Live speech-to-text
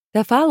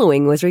The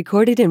following was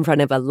recorded in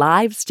front of a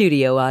live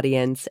studio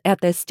audience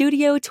at the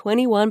Studio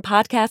 21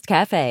 Podcast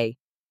Cafe.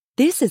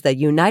 This is the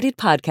United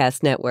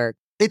Podcast Network.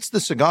 It's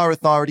the Cigar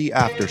Authority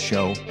After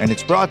Show, and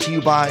it's brought to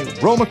you by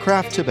Roma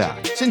Craft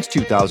Tobacco. Since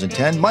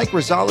 2010, Mike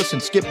Rosales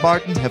and Skip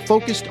Martin have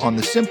focused on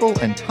the simple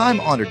and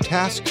time-honored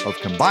task of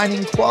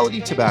combining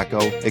quality tobacco,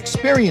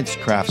 experienced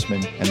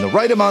craftsmen, and the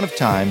right amount of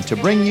time to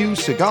bring you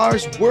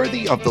cigars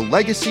worthy of the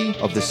legacy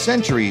of the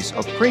centuries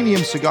of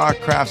premium cigar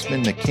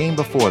craftsmen that came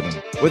before them.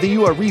 Whether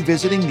you are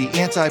revisiting the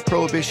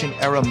anti-prohibition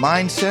era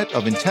mindset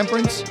of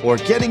intemperance or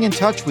getting in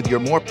touch with your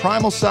more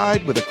primal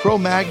side with a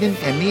Cro-Magnon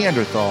and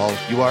Neanderthal,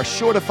 you are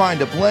sure to find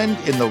a blend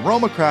in the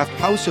Roma Craft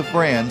house of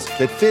brands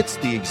that fits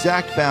the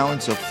exact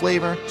balance of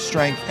flavor,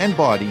 strength, and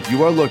body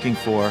you are looking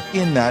for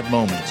in that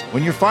moment.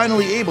 When you're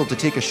finally able to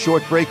take a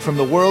short break from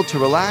the world to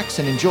relax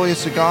and enjoy a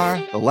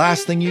cigar, the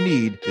last thing you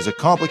need is a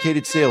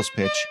complicated sales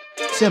pitch.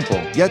 Simple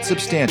yet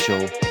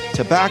substantial.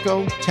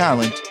 Tobacco,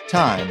 talent,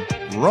 time.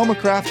 Roma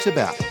Craft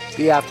Tobacco.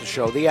 The after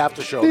show, the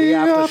after show, the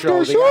after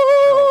show, the after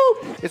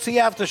show. It's the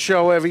after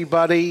show,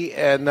 everybody.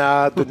 And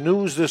the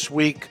news this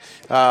week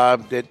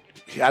that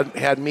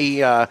had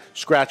me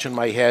scratching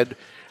my head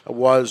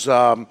was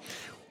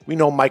we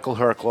know Michael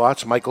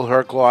Herklotz. Michael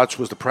Herklotz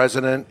was the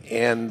president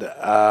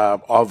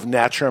of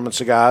Nat Sherman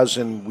Cigars,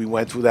 and we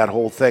went through that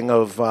whole thing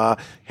of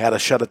had to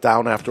shut it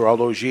down after all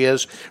those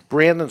years.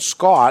 Brandon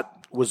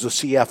Scott was the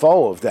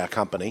CFO of that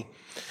company,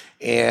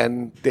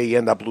 and they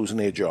end up losing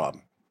their job.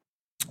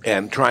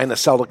 And trying to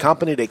sell the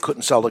company, they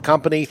couldn't sell the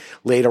company.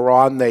 Later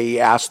on, they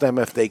asked them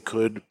if they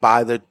could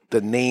buy the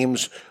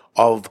names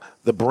of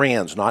the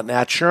brands, not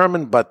Nat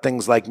Sherman, but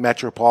things like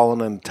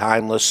Metropolitan and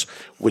Timeless,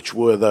 which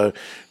it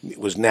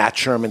was Nat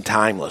Sherman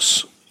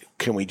Timeless.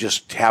 Can we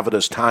just have it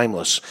as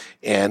Timeless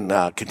and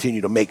continue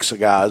to make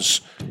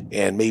cigars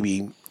and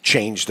maybe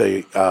change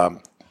the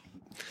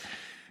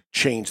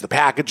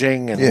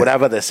packaging and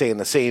whatever they're saying,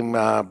 the same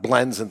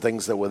blends and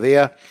things that were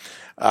there.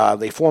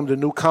 They formed a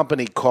new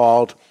company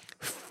called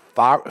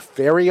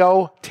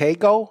Ferio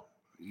Tego.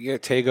 Yeah,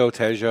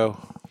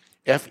 Tejo.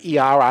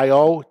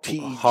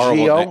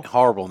 F-E-R-I-O-T-E-G-O.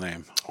 Horrible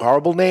name.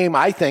 Horrible name,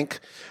 I think.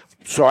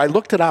 So I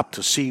looked it up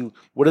to see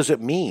what does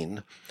it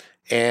mean.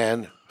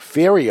 And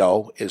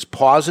Ferio is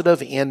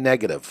positive and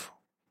negative.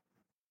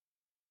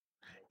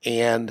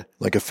 And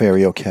like a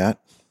Ferio cat?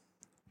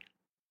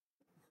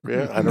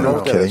 Yeah, I don't know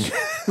what that is.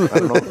 I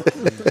don't know.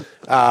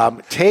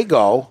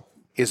 Tego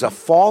is a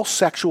false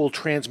sexual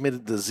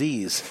transmitted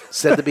disease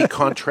said to be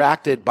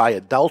contracted by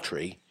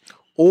adultery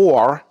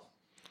or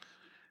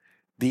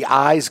the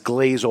eyes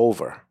glaze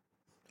over.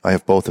 I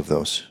have both of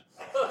those.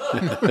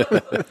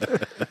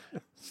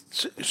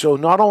 So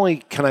not only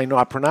can I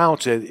not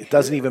pronounce it, it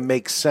doesn't even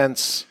make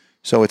sense.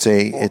 So it's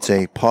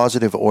a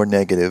positive or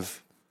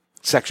negative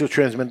sexual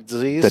transmitted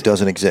disease that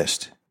doesn't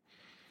exist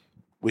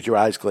with your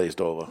eyes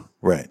glazed over.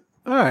 Right.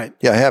 All right.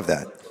 Yeah, I have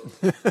that.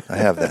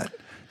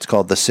 It's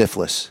called the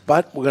syphilis.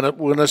 But we're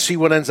gonna see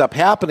what ends up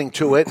happening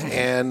to it,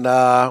 and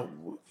I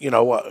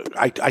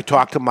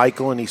talked to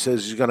Michael, and he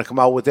says he's going to come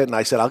out with it, and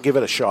I said I'll give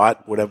it a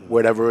shot,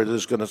 whatever it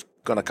is going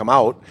to come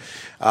out,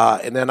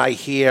 and then I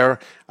hear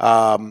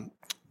the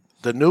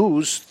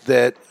news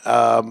that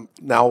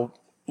now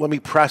let me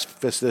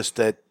preface this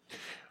that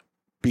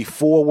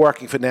before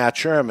working for Nat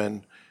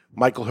Sherman,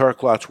 Michael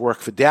Herklotz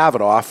worked for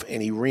Davidoff,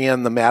 and he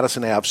ran the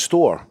Madison Ave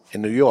store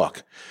in New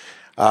York.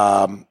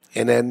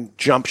 And then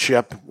jumped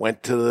ship,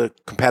 went to the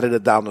competitor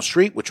down the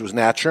street, which was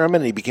Nat Sherman,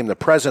 and he became the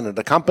president of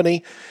the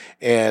company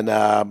and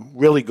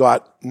really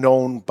got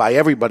known by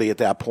everybody at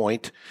that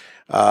point.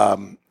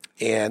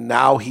 And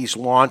now he's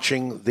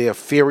launching their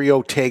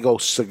Ferio Tego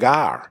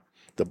cigar.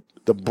 The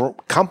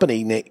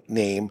company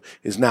name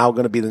is now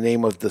going to be the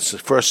name of the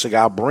first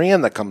cigar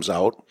brand that comes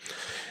out,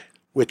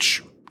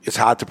 which is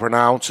hard to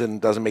pronounce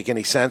and doesn't make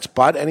any sense.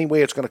 But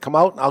anyway, it's going to come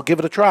out, and I'll give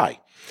it a try.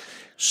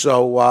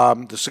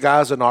 So the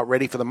cigars are not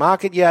ready for the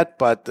market yet,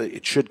 but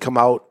it should come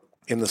out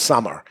in the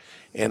summer.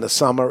 And the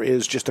summer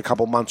is just a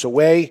couple months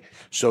away.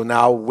 So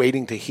now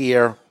waiting to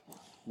hear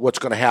what's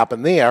going to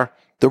happen there.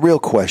 The real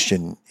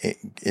question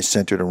is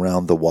centered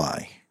around the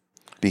why.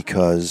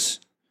 Because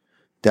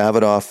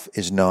Davidoff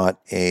is not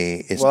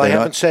a... I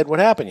haven't said what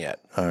happened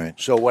yet. All right.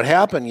 So what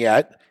happened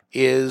yet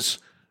is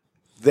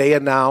they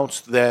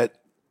announced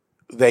that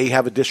they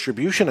have a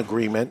distribution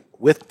agreement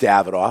with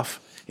Davidoff,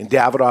 and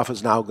Davidoff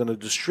is now going to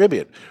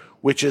distribute,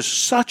 which is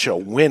such a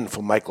win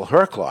for Michael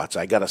Herklotz,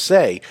 I got to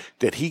say,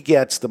 that he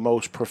gets the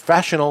most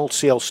professional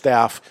sales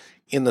staff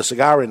in the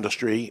cigar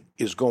industry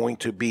is going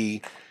to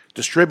be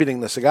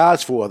distributing the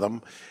cigars for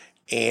them,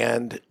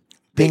 and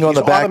he's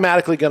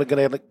automatically going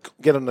to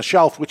get on the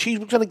shelf, which he's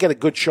going to get a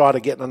good shot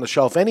at getting on the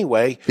shelf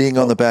anyway. Being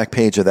on the back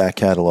page of that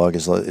catalog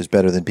is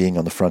better than being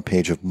on the front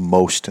page of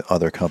most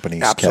other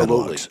companies'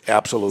 catalogs.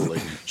 Absolutely.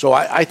 So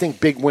I think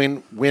big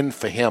win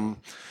for him.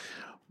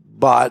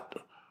 But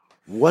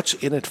what's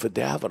in it for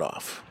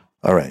Davidoff?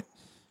 All right.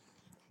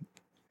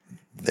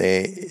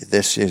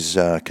 This is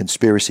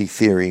conspiracy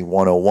theory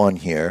 101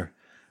 here.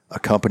 A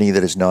company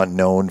that is not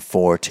known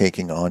for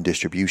taking on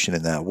distribution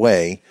in that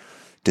way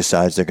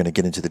decides they're going to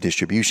get into the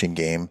distribution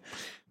game.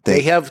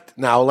 They have,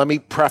 now let me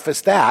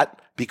preface that,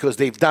 because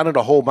they've done it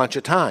a whole bunch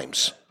of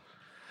times,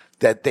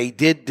 that they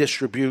did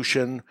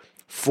distribution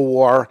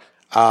for,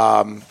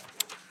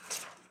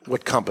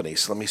 what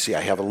companies? Let me see,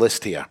 I have a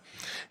list here.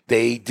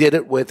 They did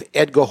it with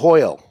Edgar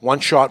Hoyle, One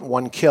Shot,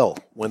 One Kill,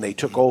 when they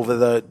took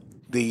over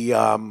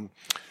the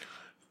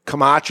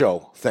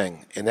Camacho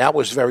thing, and that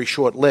was very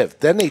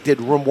short-lived. Then they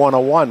did Room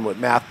 101 with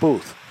Matt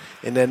Booth,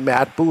 and then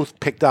Matt Booth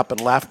picked up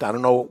and left. I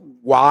don't know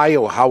why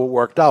or how it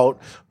worked out,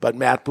 but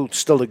Matt Booth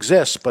still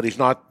exists, but he's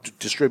not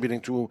distributing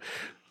through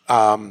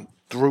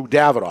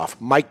Davidoff.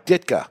 Mike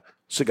Ditka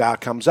cigar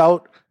comes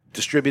out,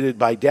 distributed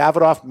by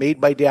Davidoff,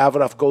 made by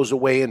Davidoff, goes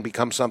away and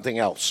becomes something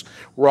else.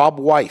 Rob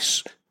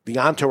Weiss, the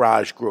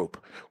Entourage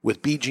Group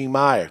with B.G.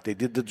 Meyer, they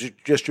did the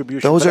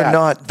distribution. Those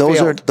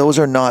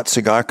are not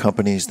cigar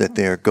companies that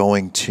they're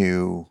going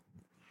to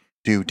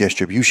do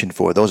distribution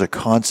for. Those are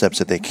concepts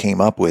that they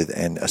came up with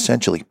and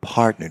essentially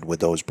partnered with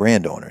those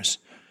brand owners,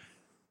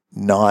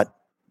 not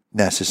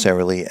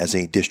necessarily as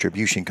a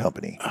distribution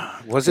company.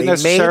 Wasn't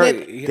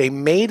necessary. They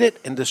made it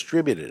and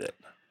distributed it.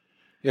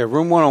 Yeah,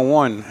 Room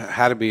 101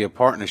 had to be a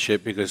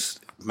partnership because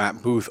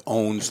Matt Booth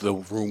owns the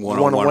Room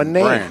 101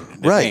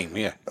 brand. Right.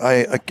 Name,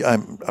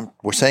 yeah.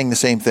 We're saying the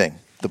same thing.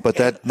 But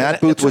that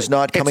Matt Booth was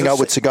not coming out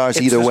with cigars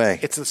either way.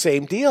 It's the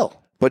same deal.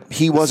 But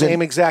he wasn't. The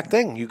same exact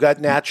thing. You got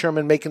Nat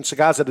Sherman making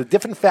cigars at a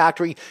different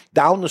factory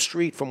down the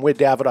street from where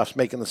Davidoff's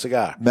making the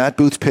cigar. Matt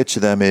Booth's pitch to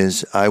them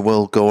is, I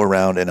will go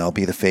around and I'll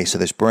be the face of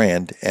this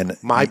brand. And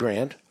my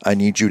brand. I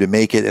need you to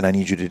make it and I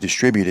need you to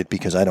distribute it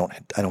because I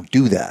don't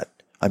do that.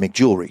 I make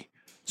jewelry.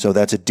 So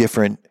that's a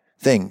different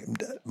thing.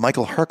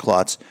 Michael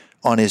Herklotz,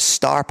 on his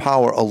star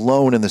power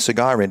alone in the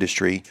cigar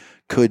industry,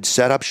 could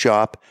set up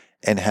shop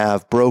and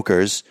have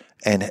brokers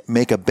and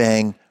make a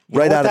bang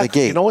right out of the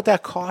gate. You know what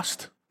that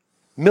cost?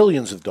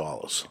 Millions of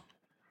dollars,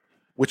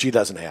 which he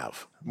doesn't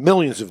have.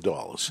 Millions of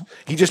dollars.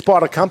 He just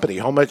bought a company.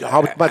 How much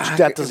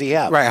debt does he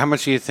have? Right. How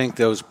much do you think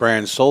those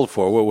brands sold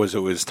for? What was it?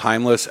 It was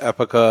Timeless,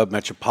 Epica,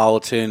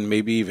 Metropolitan,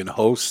 maybe even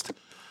Host.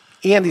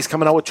 And he's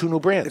coming out with 2 new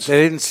brands.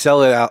 They didn't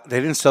sell it out. They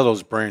didn't sell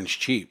those brands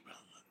cheap.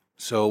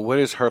 So what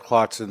is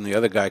Herklotz and the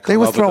other guy? They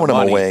were throwing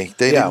them away.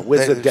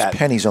 With the debt,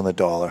 pennies on the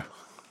dollar.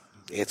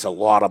 It's a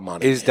lot of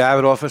money. Is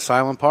Davidoff a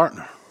silent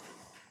partner?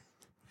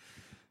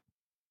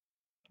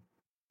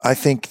 I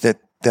think that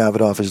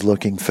Davidoff is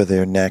looking for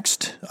their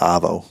next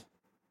Avo,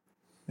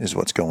 is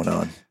what's going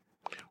on.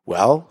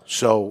 Well,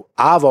 so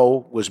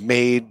Avo was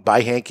made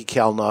by Hanky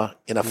Kellner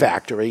in a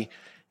factory,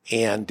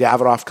 and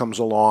Davidoff comes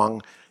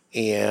along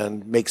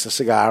and makes a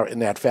cigar in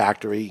that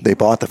factory. They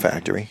bought the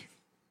factory.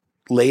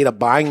 Later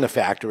buying the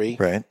factory.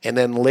 Right. And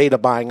then later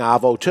buying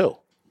Avo too.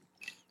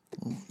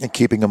 And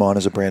keeping them on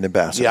as a brand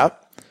ambassador.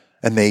 Yep.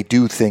 And they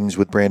do things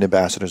with brand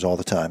ambassadors all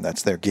the time.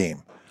 That's their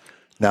game.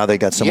 Now they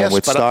got someone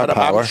with star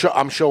power.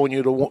 I'm showing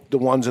you the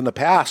ones in the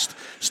past.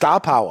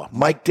 Star power.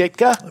 Mike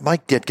Ditka.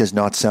 Mike Ditka's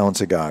not selling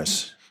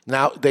cigars.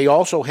 Now, they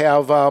also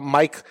have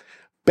Mike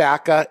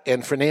Baca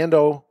and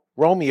Fernando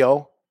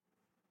Romeo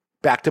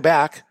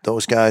back-to-back.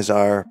 Those guys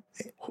are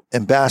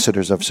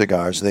ambassadors of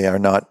cigars. They are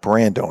not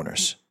brand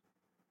owners.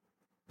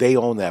 They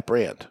own that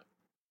brand.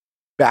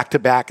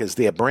 Back-to-back is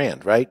their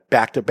brand, right?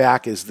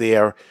 Back-to-back is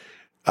their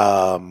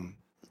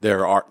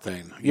art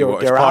thing.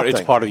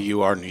 It's part of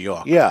You Are New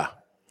York. Yeah.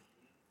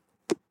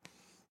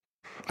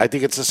 I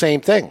think it's the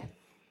same thing.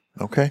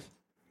 Okay.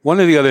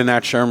 One of the other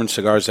Nat Sherman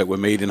cigars that were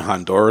made in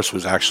Honduras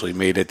was actually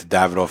made at the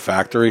Davidoff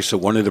factory. So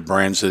one of the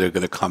brands that are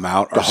going to come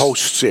out, the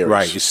Host series,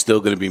 right, is still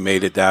going to be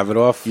made at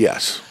Davidoff.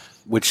 Yes,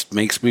 which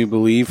makes me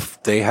believe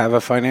they have a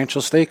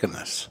financial stake in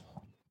this.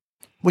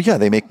 Well, yeah,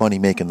 they make money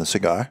making the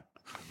cigar,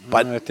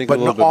 but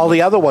all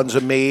the other ones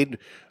are made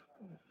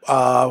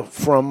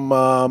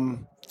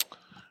from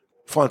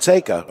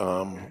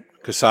Fonseca,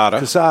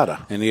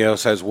 Quesada, and he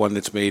also has one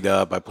that's made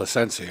by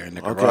Plasencia in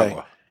Nicaragua.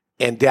 Okay.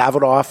 And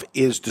Davidoff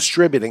is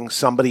distributing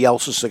somebody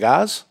else's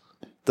cigars?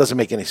 Doesn't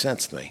make any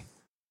sense to me.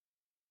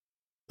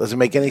 Doesn't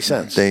make any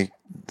sense. I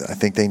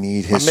think they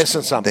need his. I'm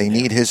missing something. They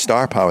need his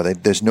star power.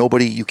 There's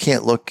nobody. You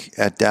can't look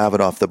at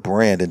Davidoff, the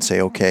brand, and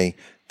say, okay,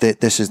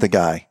 this is the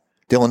guy.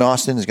 Dylan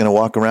Austin is going to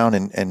walk around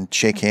and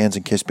shake hands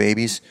and kiss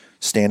babies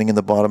standing in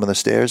the bottom of the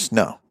stairs?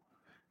 No.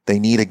 They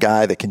need a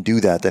guy that can do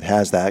that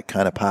has that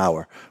kind of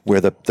power, where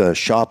the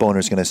shop owner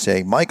is going to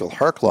say, Michael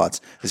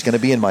Herklotz is going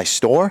to be in my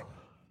store?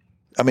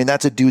 I mean,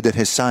 that's a dude that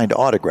has signed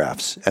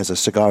autographs as a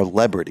cigar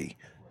celebrity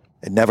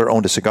and never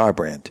owned a cigar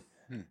brand.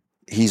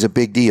 He's a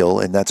big deal,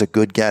 and that's a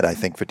good get, I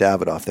think, for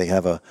Davidoff. They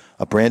have a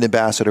brand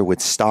ambassador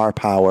with star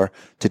power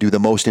to do the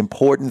most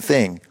important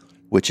thing,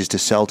 which is to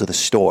sell to the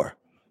store.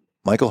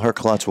 Michael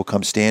Herklotz will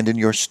come stand in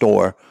your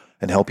store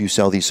and help you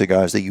sell these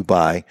cigars that you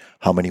buy.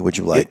 How many would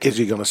you like? Is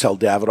he going to sell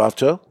Davidoff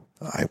too?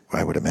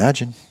 I would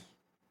imagine.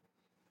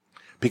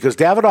 Because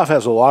Davidoff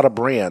has a lot of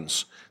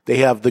brands. They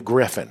have the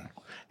Griffin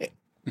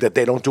that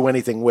they don't do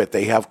anything with.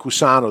 They have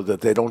Cusano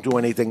that they don't do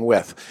anything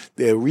with.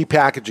 They're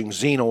repackaging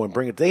Zeno and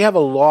bring it. They have a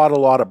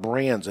lot of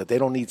brands that they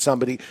don't need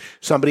somebody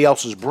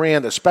else's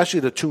brand, especially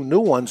the 2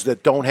 new ones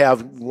that don't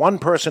have one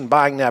person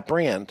buying that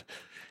brand.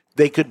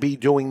 they could be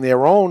doing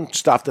their own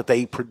stuff that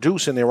they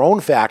produce in their own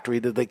factory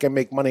that they can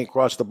make money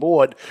across the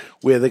board,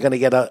 where they're going to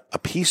get a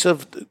piece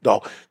of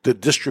the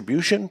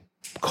distribution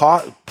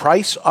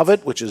price of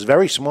it, which is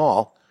very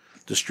small.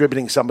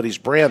 Distributing somebody's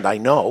brand, I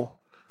know.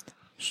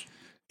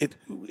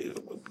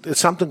 There's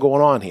something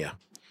going on here.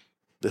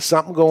 There's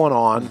something going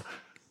on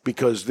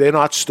because they're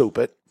not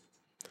stupid.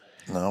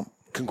 No.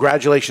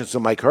 Congratulations to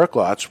Mike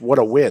Herklotz. What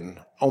a win.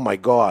 Oh, my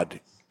God.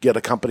 Get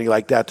a company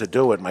like that to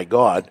do it, my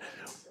God.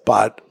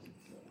 But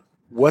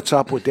what's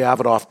up with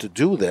Davidoff to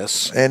do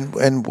this? And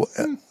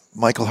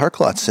Michael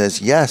Herklotz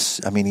says yes.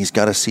 I mean, he's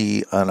got to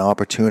see an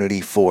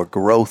opportunity for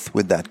growth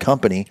with that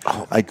company.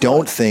 I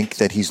don't think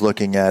that he's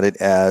looking at it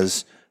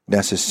as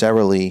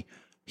necessarily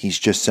he's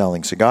just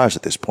selling cigars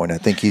at this point. I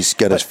think he's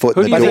got his foot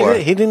in the door.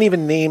 He didn't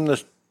even name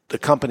the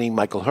company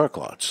Michael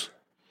Herklotz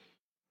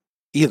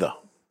either.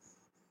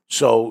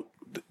 So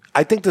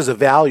I think there's a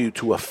value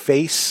to a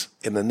face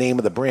in the name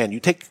of the brand. You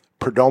take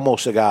Perdomo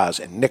Cigars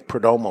and Nick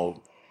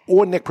Perdomo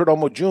or Nick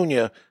Perdomo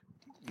Jr.,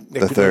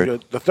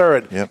 the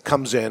third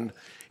comes in.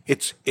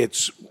 It's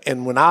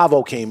and when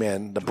Avo came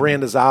in, the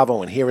brand is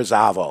Avo, and here is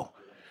Avo.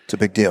 It's a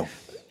big deal.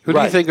 Who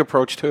do you think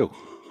approached who?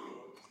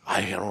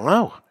 I don't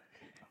know.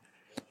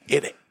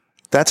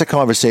 That's a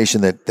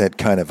conversation that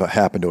kind of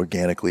happened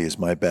organically, is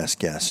my best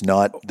guess.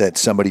 Not that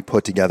somebody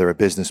put together a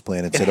business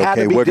plan and said,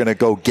 okay, we're going to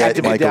go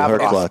get Michael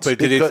Herklotz. But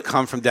did it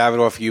come from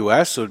Davidoff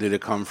U.S. or did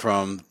it come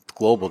from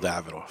Global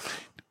Davidoff?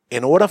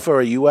 In order for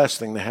a U.S.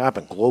 thing to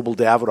happen, Global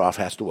Davidoff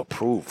has to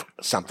approve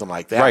something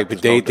like that. Right,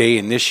 but they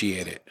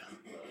initiate it.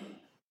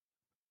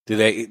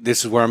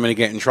 This is where I'm going to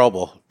get in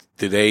trouble.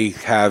 Do they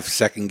have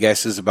second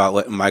guesses about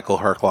letting Michael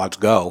Herklotz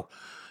go?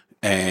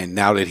 And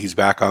now that he's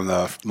back on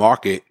the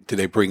market, do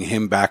they bring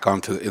him back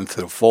into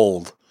the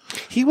fold?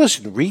 He was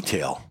in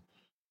retail.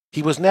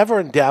 He was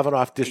never in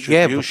Davidoff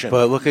distribution. Yeah,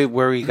 but look at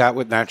where he got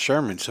with Nat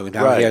Sherman. So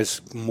now he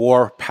has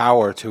more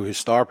power to his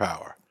star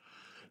power.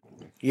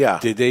 Yeah.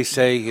 Did they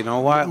say, you know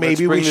what?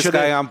 Maybe let's bring this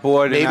guy on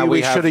board. Maybe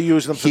we should have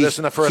used him for this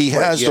in the first place. He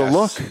has the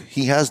look.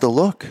 He has the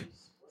look.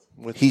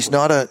 He's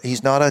not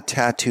a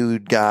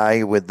tattooed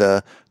guy with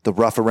the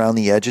rough around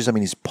the edges. I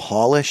mean, he's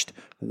polished,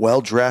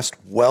 well dressed,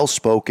 well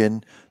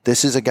spoken.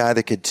 This is a guy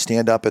that could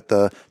stand up at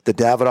the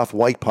Davidoff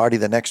White Party,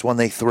 the next one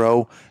they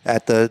throw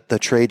at the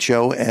trade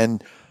show,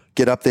 and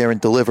get up there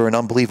and deliver an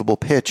unbelievable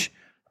pitch.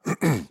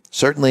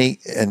 Certainly,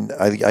 and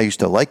I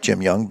used to like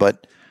Jim Young,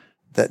 but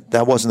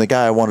that wasn't the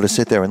guy I wanted to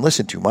sit there and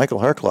listen to. Michael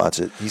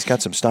Herklotz, he's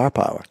got some star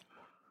power.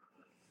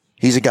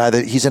 He's a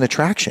guy he's an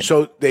attraction.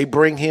 So they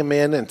bring him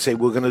in and say,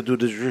 we're going to do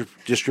the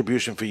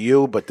distribution for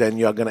you, but then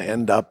you're going to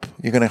end up...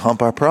 You're going to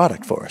hump our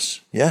product for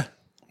us. Yeah.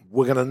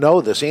 We're going to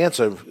know this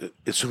answer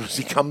as soon as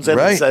he comes in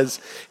and says,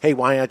 hey,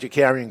 why aren't you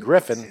carrying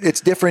Griffin?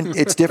 It's different.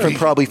 It's different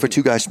probably for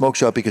Two Guys Smoke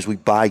Shop because we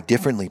buy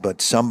differently,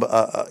 but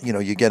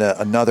you get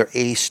another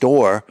A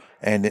store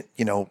and,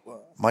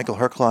 Michael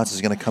Herklotz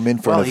is going to come in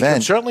for an event. Well, he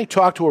can certainly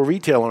talk to a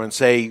retailer and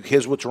say,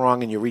 here's what's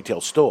wrong in your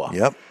retail store.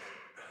 Yep.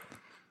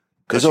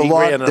 There's a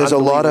lot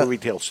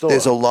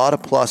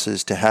of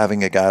pluses to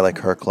having a guy like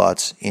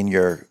Herklotz in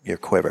your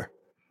quiver.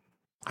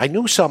 I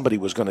knew somebody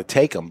was going to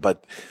take him,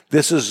 but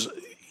that's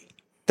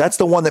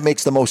the one that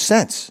makes the most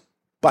sense.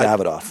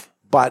 Davidoff.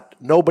 But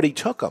nobody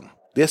took him.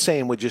 They're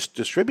saying we're just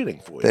distributing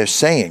for you. They're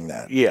saying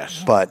that.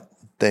 Yes. But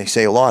they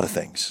say a lot of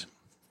things.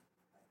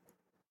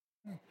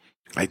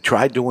 I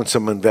tried doing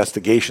some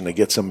investigation to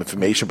get some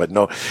information, but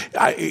no,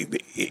 I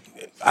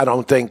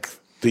don't think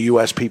the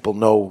U.S. people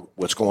know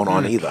what's going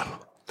on either.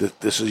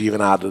 This is even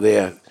out of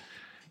there.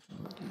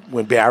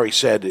 When Barry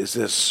said, is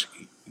this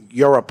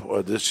Europe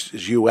or this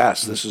is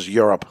U.S., this is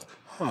Europe.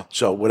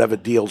 So whatever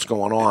deal's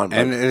going on.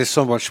 And there's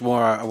so much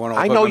more I want to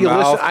open know up you my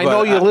mouth, listen. I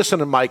know you're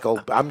listening, Michael.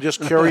 I'm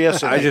just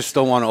curious. I just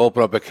don't want to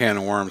open up a can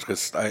of worms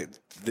because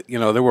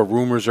there were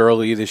rumors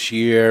early this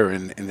year,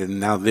 and then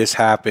now this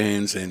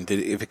happens. And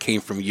if it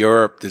came from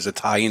Europe, there's a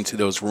tie into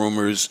those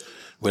rumors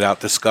without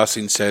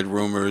discussing said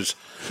rumors.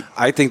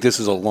 I think this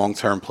is a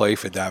long-term play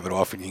for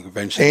Davidoff, and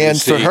eventually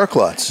and for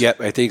Herklotz.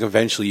 Yep, I think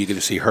eventually you're going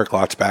to see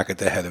Herklotz back at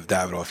the head of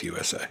Davidoff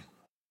USA.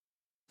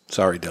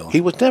 Sorry, Dylan.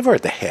 He was never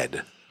at the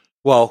head.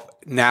 Well,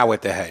 now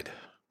at the head.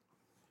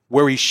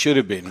 Where he should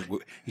have been.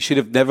 He should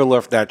have never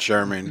left that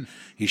Sherman.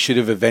 He should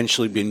have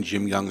eventually been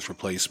Jim Young's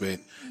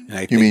replacement.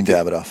 And you mean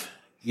Davidoff?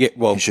 Yeah,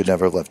 well, he should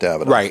never have left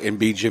Davidoff. Right, and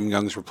be Jim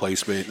Young's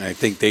replacement. And I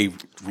think they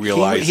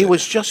realized he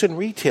was just in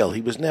retail.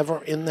 He was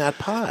never in that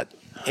pod.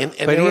 But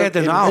he had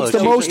the knowledge. It's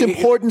the most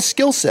important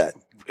skill set.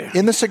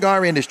 In the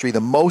cigar industry,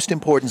 the most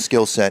important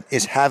skill set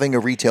is having a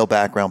retail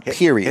background,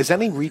 period. Has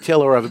any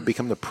retailer ever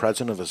become the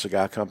president of a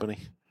cigar company?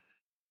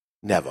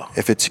 Never.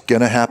 If it's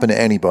going to happen to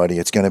anybody,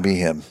 it's going to be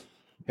him.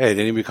 Hey,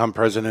 didn't he become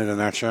president of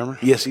Nat Sherman?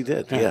 Yes, he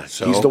did. Yeah.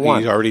 So he's the one.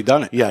 He's already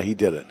done it. Yeah, he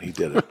did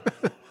it.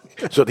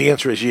 So the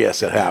answer is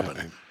yes, it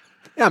happened.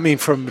 I mean,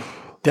 from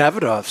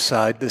Davidoff's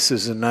side, this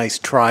is a nice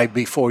try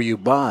before you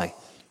buy.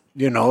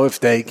 If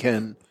they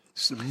can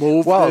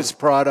move this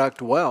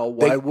product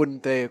why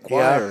wouldn't they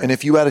acquire it? And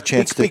if you had a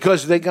chance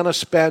because they're going to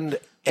spend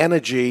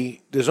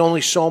energy. There's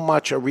only so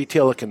much a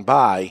retailer can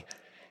buy,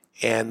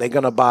 and they're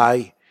going to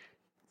buy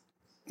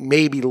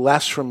maybe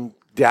less from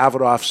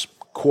Davidoff's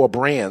core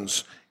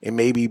brands and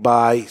maybe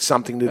buy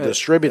something they're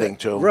distributing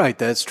to. Right,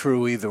 that's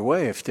true either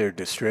way if they're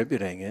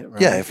distributing it.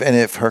 Right? Yeah, if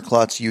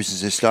Herklotz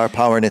uses his star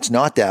power and it's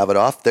not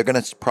Davidoff, they're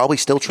going to probably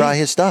still try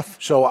his stuff.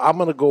 So I'm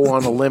going to go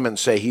on a limb and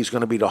say he's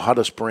going to be the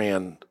hottest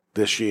brand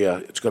this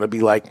year. It's going to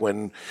be like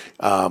when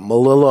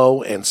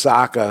Malillo and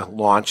Saka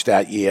launched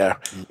that year,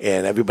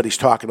 and everybody's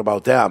talking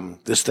about them.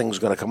 This thing's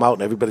going to come out,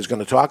 and everybody's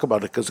going to talk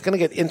about it because it's going to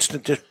get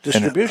instant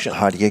distribution. And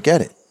how do you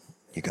get it?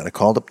 You got to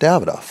call up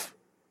Davidoff.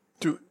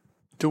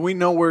 Do we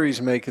know where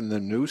he's making the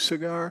new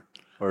cigar?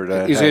 Or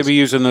he's going to be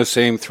using those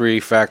same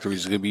 3 factories.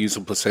 He's going to be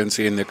using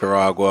Plasencia in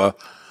Nicaragua,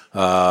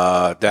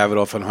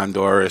 Davidoff in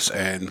Honduras,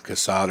 and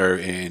Quesada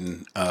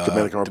in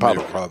Dominican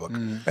Republic.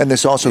 And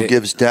this also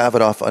gives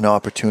Davidoff an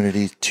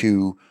opportunity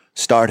to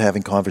start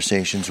having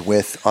conversations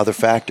with other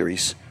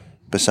factories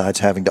besides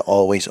having to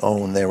always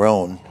own their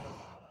own.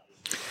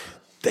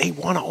 They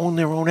want to own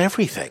their own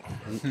everything.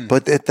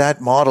 But that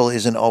model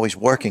isn't always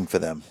working for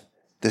them.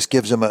 This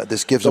gives them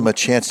a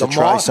chance to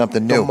try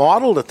something new. The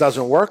model that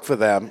doesn't work for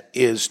them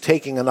is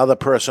taking another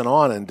person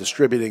on and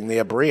distributing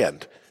their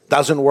brand.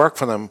 Doesn't work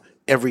for them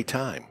every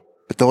time.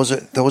 But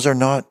those are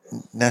not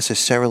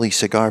necessarily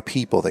cigar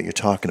people that you're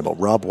talking about.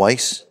 Rob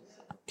Weiss,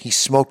 he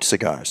smoked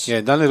cigars.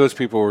 Yeah, none of those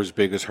people were as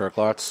big as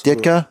Herklotz.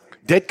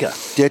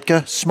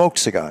 Ditka smoked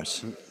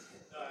cigars.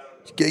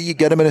 You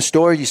get them in a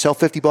store, you sell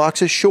 50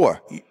 boxes,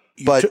 sure.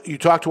 But you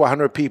talk to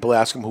 100 people,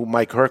 ask them who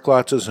Mike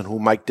Herklotz is and who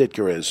Mike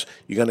Ditka is.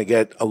 You're going to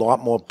get a lot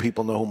more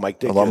people know who Mike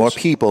Ditka is. A lot more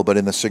people, but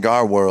in the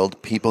cigar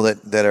world, people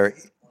that are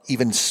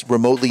even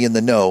remotely in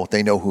the know,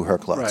 they know who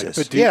Herklotz is.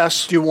 But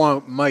do you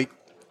want Mike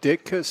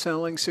Ditka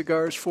selling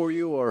cigars for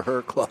you or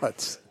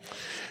Herklotz?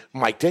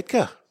 Mike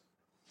Ditka.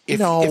 If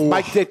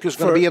Mike Ditka's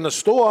going to be in the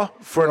store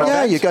for an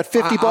event, you got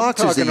 50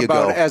 boxes that you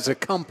go. As a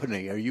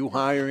company, are you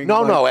hiring?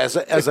 No, as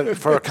a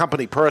for a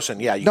company person,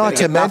 yeah. Not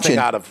to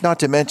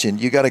mention,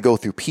 you got to go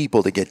through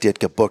people to get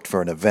Ditka booked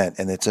for an event,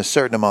 and it's a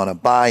certain amount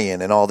of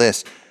buy-in and all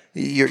this.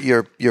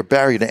 Your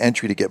barrier to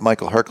entry to get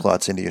Michael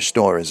Herklotz into your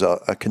store is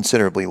a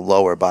considerably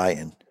lower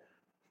buy-in.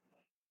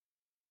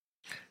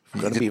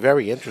 It's going to be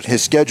very interesting.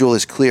 His schedule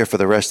is clear for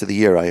the rest of the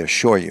year, I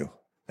assure you,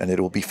 and it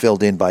will be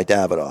filled in by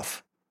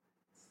Davidoff.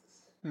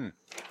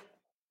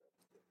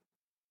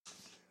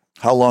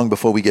 How long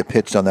before we get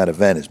pitched on that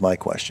event is my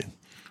question.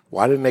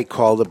 Why didn't they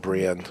call the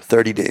brand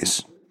 30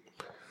 days.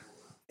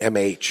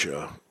 MH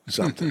or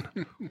something?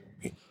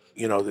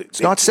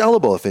 It's not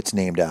sellable if it's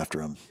named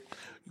after him.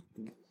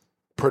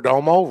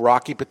 Perdomo,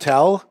 Rocky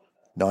Patel?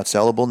 Not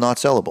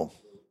sellable.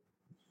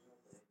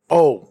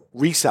 Oh,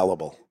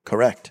 resellable.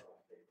 Correct.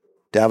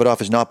 Davidoff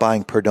is not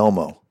buying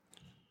Perdomo.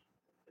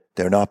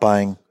 They're not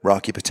buying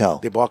Rocky Patel.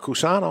 They bought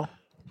Cusano.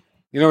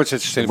 You know what's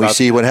interesting We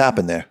see what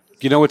happened there.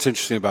 You know what's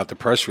interesting about the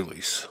press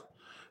release?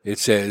 It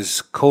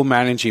says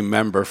co-managing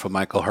member for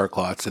Michael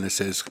Herklotz, and it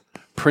says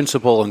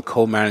principal and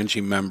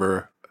co-managing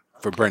member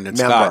for Brendan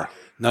Scott.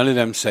 None of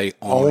them say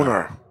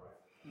owner.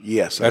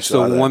 Yes. That's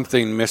the one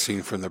thing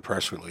missing from the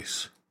press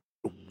release.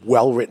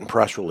 Well-written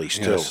press release,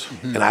 too. Yes.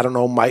 And I don't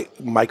know Mike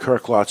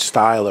Herklotz's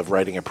style of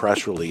writing a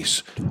press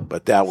release,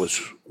 but that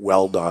was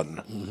well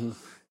done.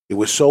 It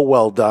was so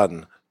well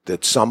done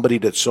that somebody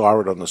that saw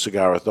it on the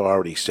Cigar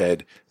Authority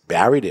said,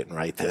 Barry didn't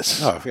write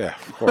this. Oh, yeah,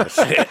 of course.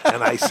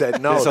 And I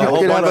said, no. There's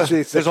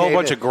a whole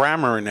bunch of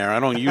grammar in there. I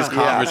don't use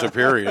commas or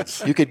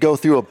periods. You could go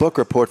through a book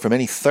report from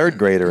any third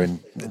grader, and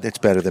it's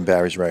better than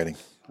Barry's writing.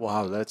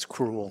 Wow, that's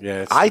cruel.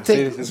 Yeah, I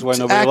think this is why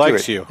nobody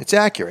likes you. It's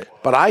accurate.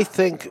 But I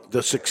think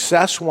the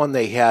success one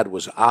they had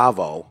was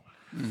Avo,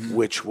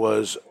 which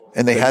was...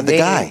 And they had the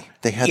guy.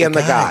 They had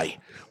the guy.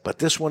 But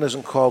this one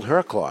isn't called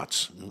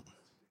Herklotz.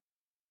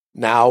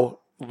 Now,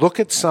 look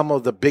at some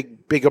of the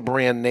bigger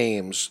brand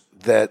names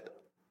that...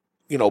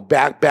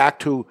 back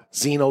to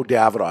Zeno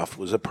Davidoff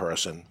was a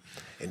person,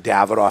 and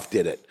Davidoff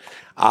did it.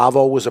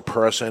 Avo was a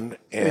person,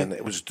 and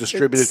it was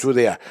distributed through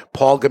there.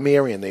 Paul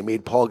Gamerian, they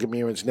made Paul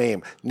Gamerian's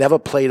name. Never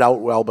played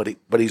out well,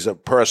 but he's a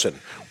person.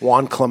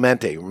 Juan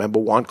Clemente, remember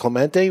Juan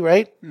Clemente,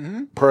 right?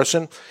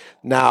 Person.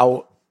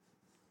 Now,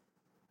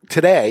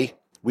 today,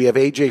 we have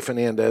A.J.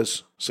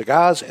 Fernandez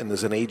Cigars, and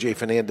there's an A.J.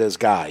 Fernandez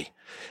guy.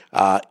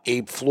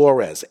 Abe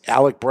Flores,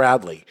 Alec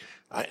Bradley.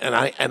 And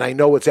I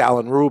know it's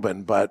Alan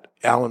Rubin, but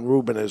Alan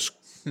Rubin is,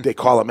 they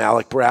call him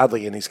Alec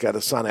Bradley, and he's got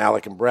a son,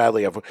 Alec and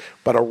Bradley.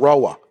 But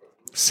Aroa,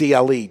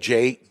 CLE,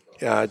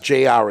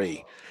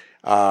 JRE,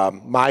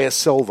 Maya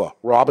Silva,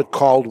 Robert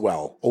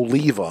Caldwell,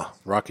 Oliva.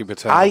 Rocky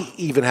Patel. I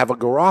even have a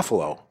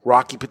Garofalo,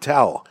 Rocky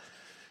Patel.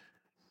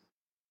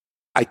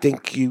 I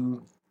think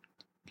you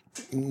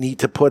need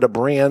to put a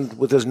brand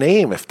with his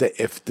name if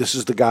this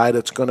is the guy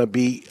that's going to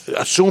be,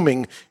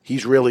 assuming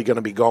he's really going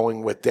to be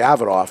going with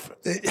Davidoff.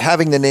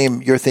 Having the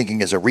name you're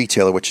thinking as a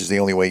retailer, which is the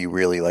only way you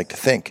really like to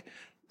think,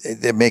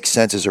 it makes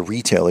sense as a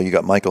retailer. You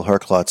got Michael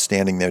Herklotz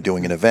standing there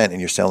doing an event, and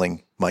you're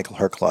selling Michael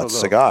Herklotz's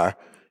cigar.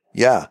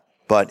 Yeah,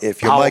 but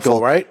if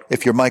you're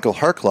if you're Michael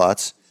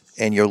Herklotz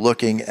and you're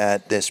looking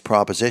at this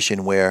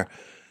proposition where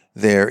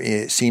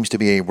seems to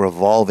be a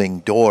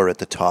revolving door at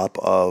the top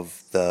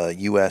of the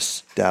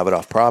U.S.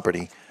 Davidoff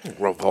property,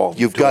 Revolving.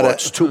 You've got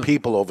It's two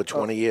people over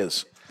 20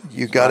 years.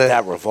 You got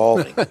that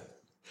revolving.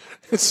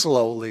 It's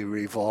slowly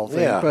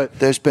revolving. Yeah. But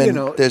There's been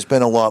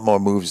a lot more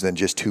moves than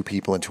just two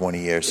people in 20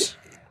 years.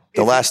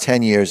 The last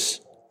 10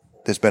 years,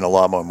 there's been a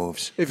lot more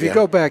moves. If you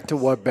go back to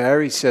what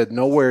Barry said,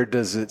 nowhere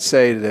does it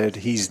say that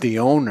he's the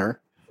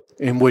owner,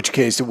 in which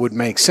case it would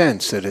make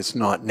sense that it's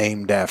not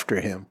named after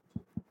him.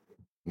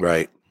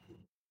 Right.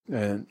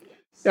 And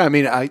I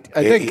mean, I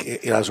think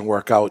it doesn't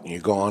work out and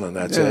you're gone and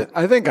that's it.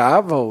 I think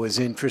Avo is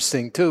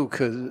interesting too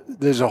because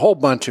there's a whole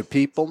bunch of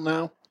people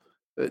now.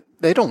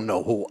 They don't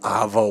know who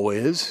Avo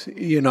is.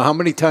 You know, how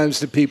many times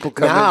do people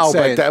come now, and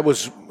say, but that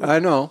was I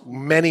know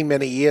many,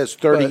 many years,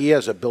 30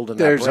 years of building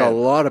that there's brand. a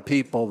lot of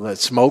people that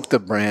smoke the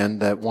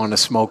brand that want to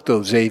smoke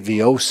those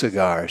AVO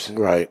cigars.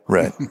 Right.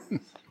 Right.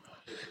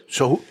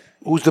 So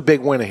who's the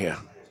big winner here?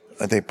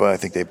 I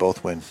think they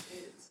both win.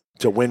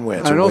 It's a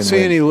win-win. I don't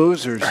see any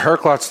losers.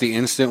 Herklot's the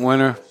instant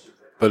winner,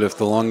 but if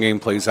the long game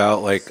plays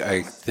out like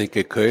I think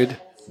it could,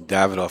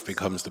 Davidoff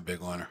becomes the big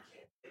winner.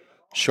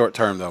 Short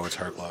term, though, it's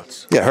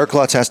Herklot's. Yeah,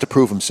 Herklotz has to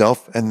prove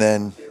himself, and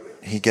then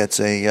he gets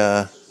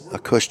a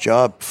cush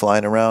job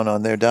flying around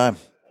on their dime.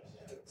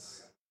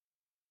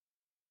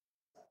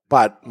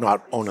 But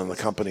not owning the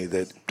company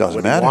that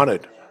Doesn't nobody matter.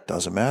 wanted.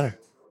 Doesn't matter.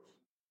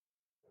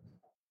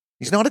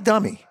 He's not a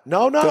dummy.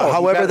 No.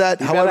 However that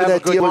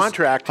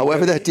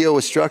deal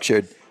was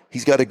structured,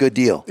 he's got a good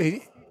deal.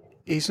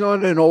 He's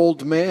not an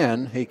old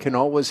man. He can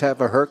always have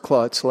a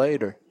Herklotz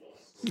later.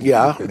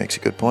 Yeah. Makes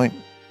a good point.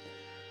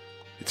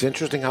 It's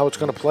interesting how it's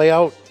going to play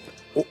out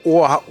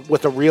or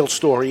what the real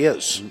story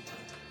is.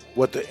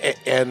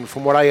 And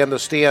from what I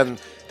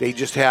understand, they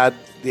just had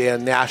their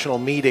national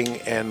meeting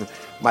and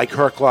Mike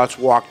Herklotz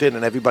walked in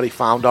and everybody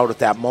found out at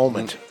that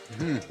moment.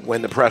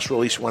 When the press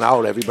release went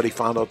out, everybody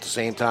found out at the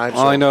same time.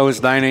 All I know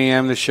is 9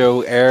 a.m. the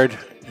show aired.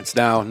 It's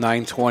now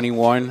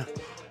 9:21.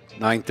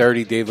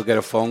 9:30, Dave will get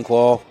a phone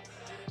call,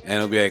 and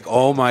it'll be like,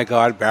 oh, my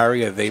God,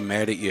 Barry, are they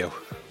mad at you?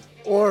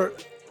 Or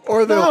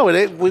no,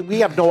 we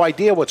have no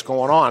idea what's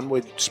going on.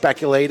 We're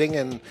speculating,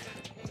 and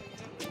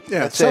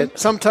that's it.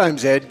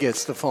 Sometimes Ed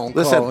gets the phone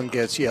call and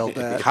gets yelled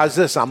at. How's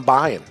this? I'm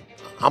buying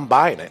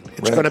it.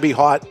 It's going to be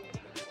hot,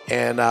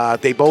 and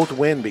they both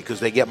win because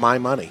they get my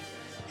money.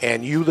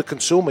 And you, the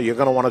consumer, you're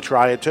going to want to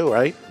try it too,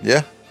 right?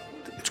 Yeah.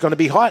 It's going to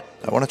be hot.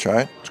 I want to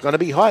try it. It's going to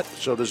be hot,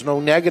 so there's no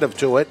negative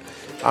to it.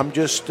 I'm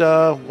just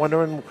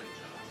wondering,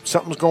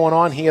 something's going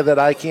on here that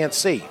I can't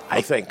see, I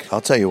think. I'll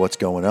tell you what's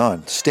going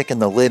on. Sticking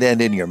the lid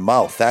end in your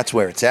mouth. That's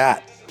where it's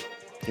at.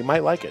 You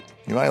might like it.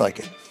 You might like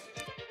it.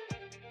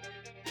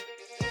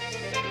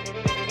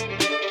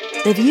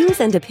 The views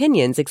and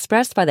opinions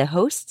expressed by the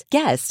hosts,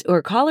 guests,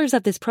 or callers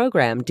of this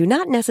program do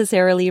not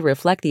necessarily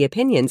reflect the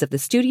opinions of the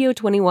Studio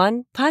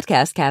 21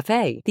 Podcast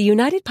Cafe, the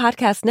United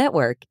Podcast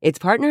Network, its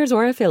partners,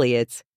 or affiliates.